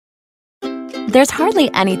There's hardly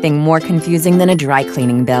anything more confusing than a dry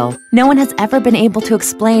cleaning bill. No one has ever been able to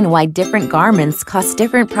explain why different garments cost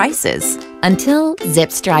different prices. Until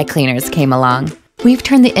Zips Dry Cleaners came along. We've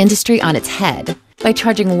turned the industry on its head by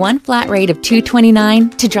charging one flat rate of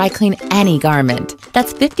 $2.29 to dry clean any garment.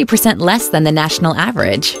 That's 50% less than the national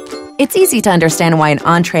average. It's easy to understand why an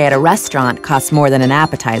entree at a restaurant costs more than an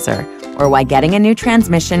appetizer, or why getting a new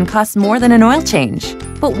transmission costs more than an oil change.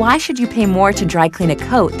 But why should you pay more to dry clean a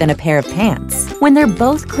coat than a pair of pants, when they're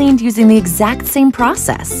both cleaned using the exact same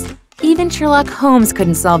process? Even Sherlock Holmes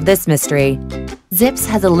couldn't solve this mystery. Zips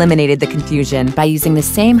has eliminated the confusion by using the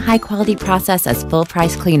same high-quality process as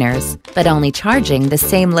full-price cleaners, but only charging the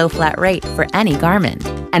same low flat rate for any garment.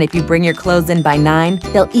 And if you bring your clothes in by 9,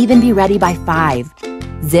 they'll even be ready by 5.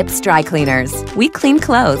 Zips Dry Cleaners. We clean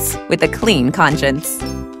clothes with a clean conscience.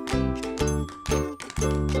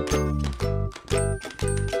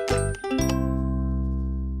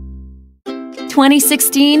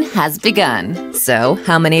 2016 has begun. So,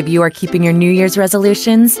 how many of you are keeping your New Year's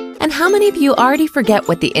resolutions? And how many of you already forget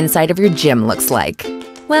what the inside of your gym looks like?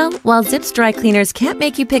 Well, while Zips Dry Cleaners can't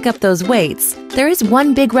make you pick up those weights, there is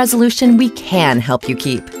one big resolution we can help you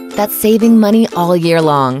keep. That's saving money all year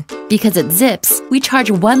long. Because at Zips, we charge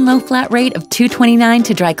one low flat rate of $2.29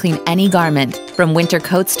 to dry clean any garment. From winter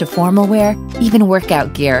coats to formal wear, even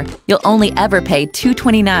workout gear, you'll only ever pay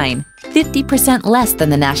 $2.29, 50% less than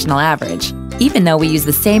the national average, even though we use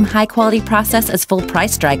the same high-quality process as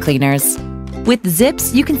full-price dry cleaners. With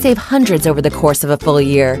Zips, you can save hundreds over the course of a full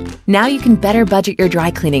year. Now you can better budget your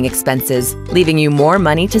dry cleaning expenses, leaving you more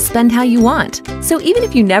money to spend how you want. So even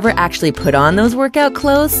if you never actually put on those workout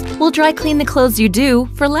clothes, we'll dry clean the clothes you do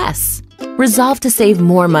for less. Resolve to save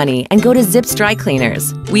more money and go to Zips Dry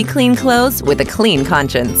Cleaners. We clean clothes with a clean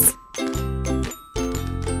conscience.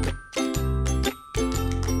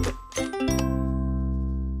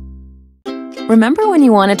 Remember when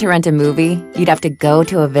you wanted to rent a movie, you'd have to go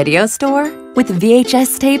to a video store? With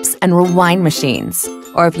VHS tapes and rewind machines.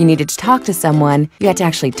 Or if you needed to talk to someone, you had to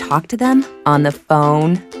actually talk to them on the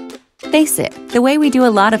phone. Face it, the way we do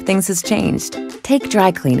a lot of things has changed. Take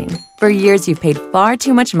dry cleaning. For years, you've paid far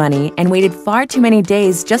too much money and waited far too many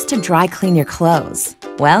days just to dry clean your clothes.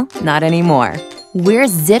 Well, not anymore. We're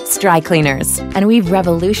Zips Dry Cleaners, and we've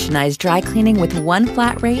revolutionized dry cleaning with one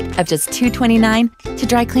flat rate of just $2.29 to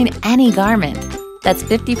dry clean any garment. That's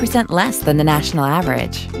 50% less than the national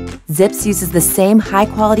average. Zips uses the same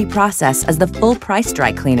high-quality process as the full-price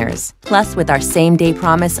dry cleaners. Plus, with our same-day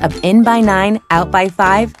promise of in by 9, out by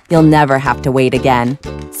 5, you'll never have to wait again.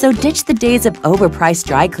 So ditch the days of overpriced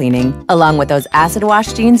dry cleaning, along with those acid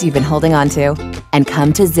wash jeans you've been holding on to, and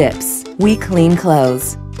come to Zips. We clean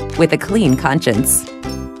clothes with a clean conscience.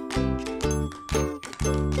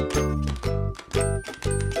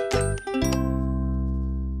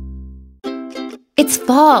 It's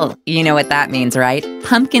fall. You know what that means, right?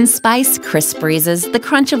 Pumpkin spice, crisp breezes, the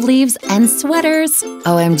crunch of leaves, and sweaters.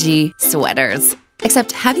 OMG, sweaters.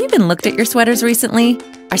 Except, have you even looked at your sweaters recently?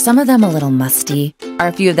 Are some of them a little musty? Are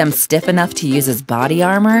a few of them stiff enough to use as body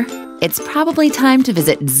armor? It's probably time to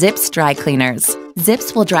visit Zips Dry Cleaners.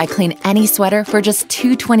 Zips will dry clean any sweater for just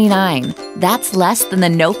 $2.29. That's less than the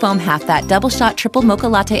no-foam half-fat double-shot triple mocha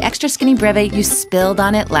latte extra skinny breve you spilled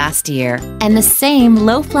on it last year. And the same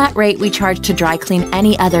low-flat rate we charge to dry clean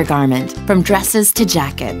any other garment, from dresses to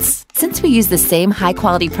jackets. Since we use the same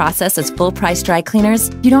high-quality process as full-price dry cleaners,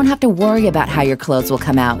 you don't have to worry about how your clothes will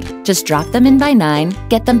come out. Just drop them in by 9,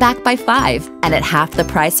 get them back by 5, and at half the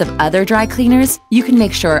price of other dry cleaners, you can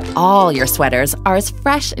make sure all your sweaters are as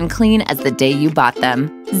fresh and clean as the day you bought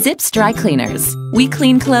them. Zips Dry Cleaners. We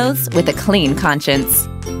clean clothes with a clean conscience.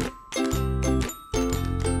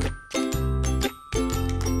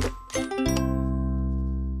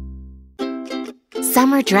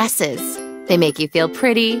 Summer dresses. They make you feel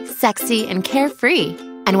pretty, sexy, and carefree.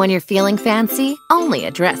 And when you're feeling fancy, only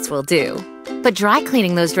a dress will do. But dry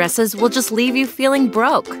cleaning those dresses will just leave you feeling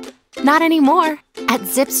broke. Not anymore. At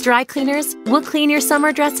Zips Dry Cleaners, we'll clean your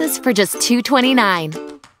summer dresses for just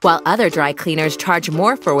 $2.29. While other dry cleaners charge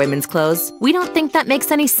more for women's clothes, we don't think that makes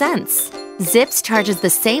any sense. Zips charges the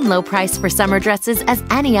same low price for summer dresses as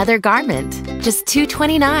any other garment, just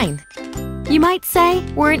 $2.29. You might say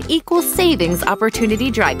we're an equal savings opportunity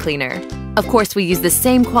dry cleaner. Of course, we use the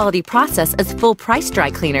same quality process as full-price dry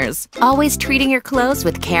cleaners, always treating your clothes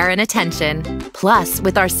with care and attention. Plus,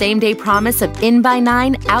 with our same-day promise of in by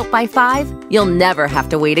 9, out by 5, you'll never have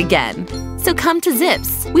to wait again. So come to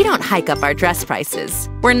Zips. We don't hike up our dress prices.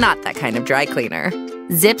 We're not that kind of dry cleaner.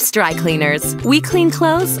 Zips Dry Cleaners. We clean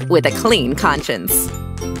clothes with a clean conscience.